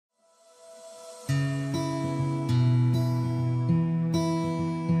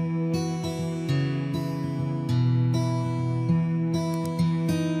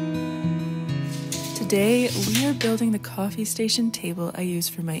Today, we are building the coffee station table I use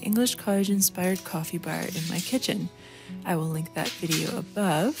for my English college-inspired coffee bar in my kitchen. I will link that video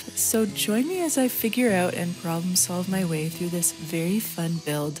above, so join me as I figure out and problem solve my way through this very fun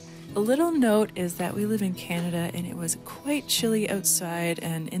build. A little note is that we live in Canada and it was quite chilly outside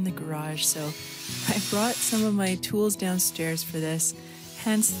and in the garage, so I brought some of my tools downstairs for this,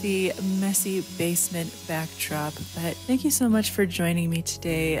 hence the messy basement backdrop. But thank you so much for joining me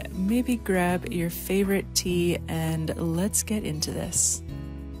today. Maybe grab your favorite tea and let's get into this.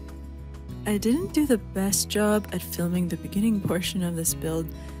 I didn't do the best job at filming the beginning portion of this build,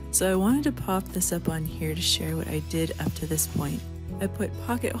 so I wanted to pop this up on here to share what I did up to this point. I put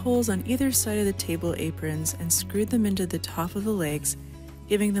pocket holes on either side of the table aprons and screwed them into the top of the legs,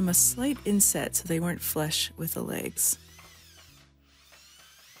 giving them a slight inset so they weren't flush with the legs.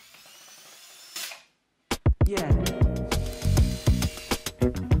 Yeah.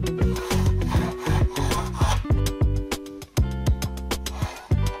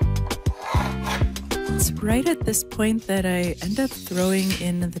 It's right at this point that I end up throwing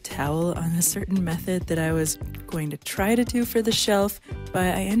in the towel on a certain method that I was going to try to do for the shelf,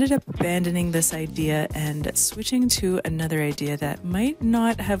 but I ended up abandoning this idea and switching to another idea that might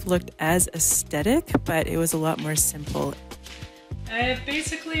not have looked as aesthetic, but it was a lot more simple. I have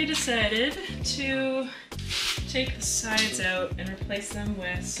basically decided to take the sides out and replace them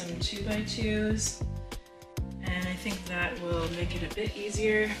with some 2x2s, and I think that will make it a bit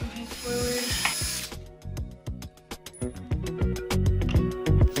easier moving forward.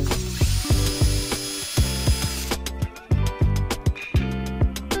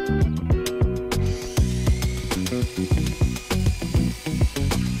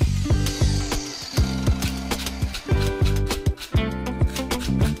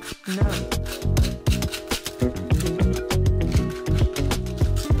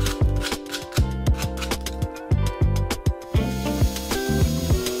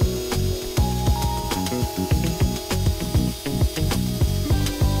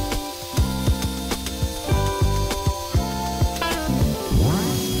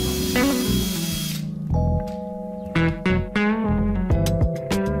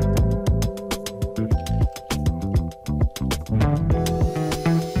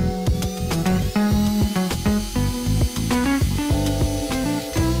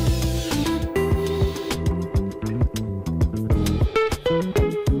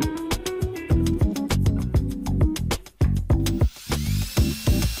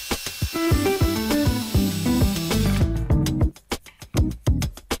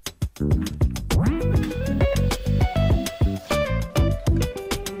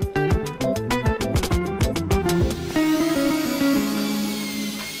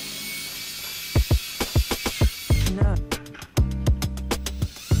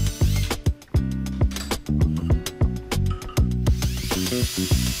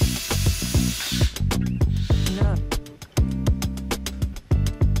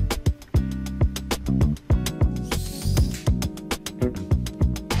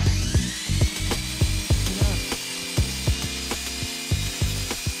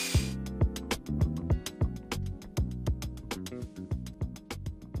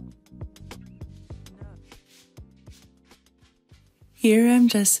 Here I'm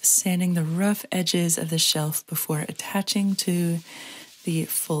just sanding the rough edges of the shelf before attaching to the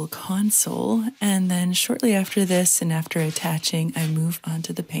full console, and then shortly after this and after attaching, I move on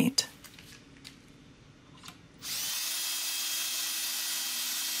to the paint.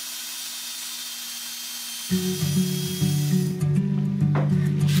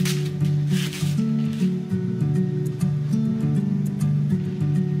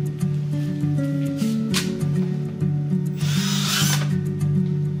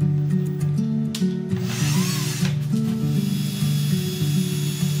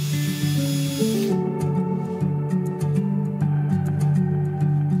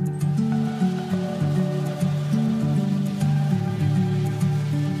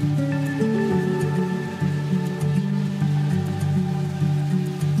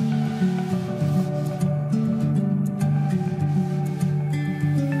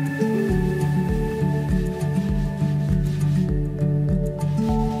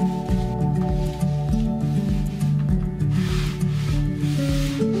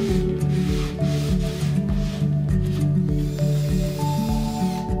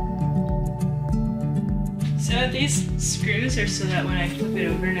 These screws are so that when I flip it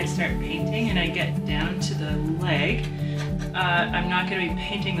over and I start painting and I get down to the leg, I'm not going to be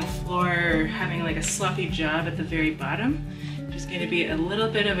painting the floor or having like a sloppy job at the very bottom. There's going to be a little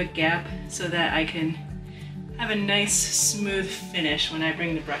bit of a gap so that I can have a nice smooth finish when I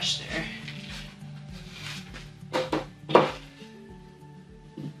bring the brush there.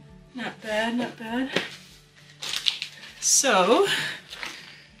 bad, not bad. So,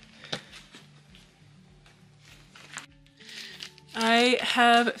 I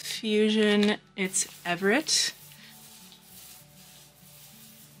have Fusion, it's Everett.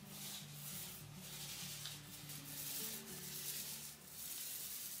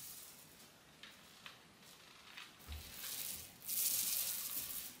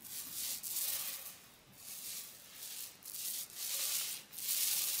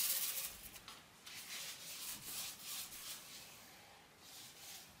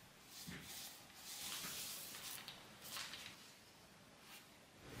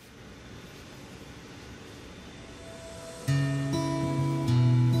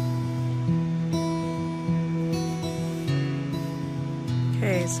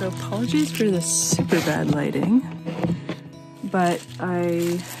 Okay, so apologies for the super bad lighting, but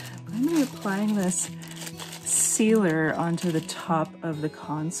I'm going to be applying this sealer onto the top of the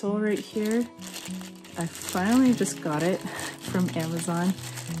console right here. I finally just got it from Amazon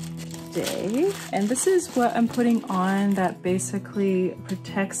today, and this is what I'm putting on that basically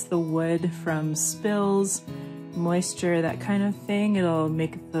protects the wood from spills, moisture, that kind of thing. It'll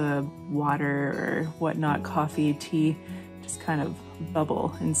make the water or whatnot, coffee, tea, just kind of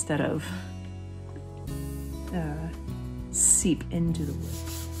bubble instead of seep into the wood.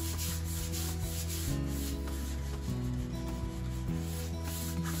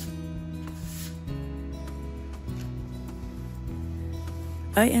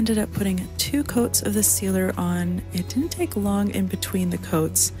 I ended up putting 2 coats of the sealer on. It didn't take long in between the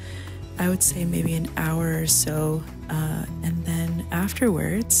coats. I would say maybe an hour or so. And then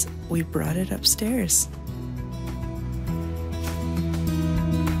afterwards, we brought it upstairs.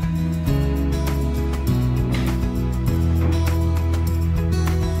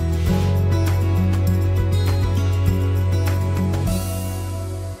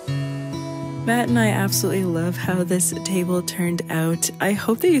 Matt and I absolutely love how this table turned out. I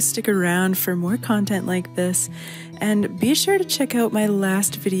hope that you stick around for more content like this, and be sure to check out my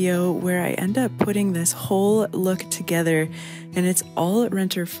last video where I end up putting this whole look together, and it's all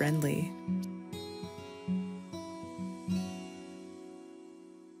renter friendly.